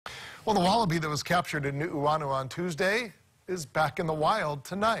Well, the wallaby that was captured in Nuuanu on Tuesday is back in the wild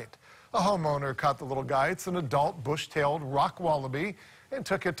tonight. A homeowner caught the little guy. It's an adult bush-tailed rock wallaby and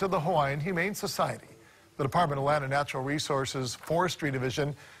took it to the Hawaiian Humane Society. The Department of Land and Natural Resources Forestry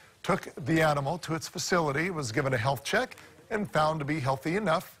Division took the animal to its facility, was given a health check, and found to be healthy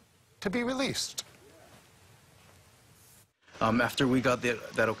enough to be released. After we got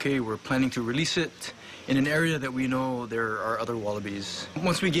that okay, we're planning to release it in an area that we know there are other wallabies.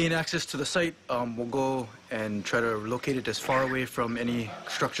 Once we gain access to the site, we'll go and try to locate it as far away from any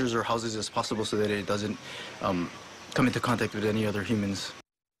structures or houses as possible so that it doesn't come into contact with any other humans.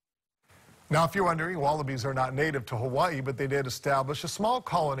 Now, if you're wondering, wallabies are not native to Hawaii, but they did establish a small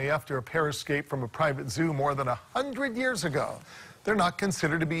colony after a pair escaped from a private zoo more than 100 years ago. They're not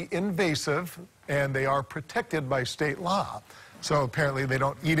considered to be invasive, and they are protected by state law. So apparently they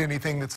don't eat anything that's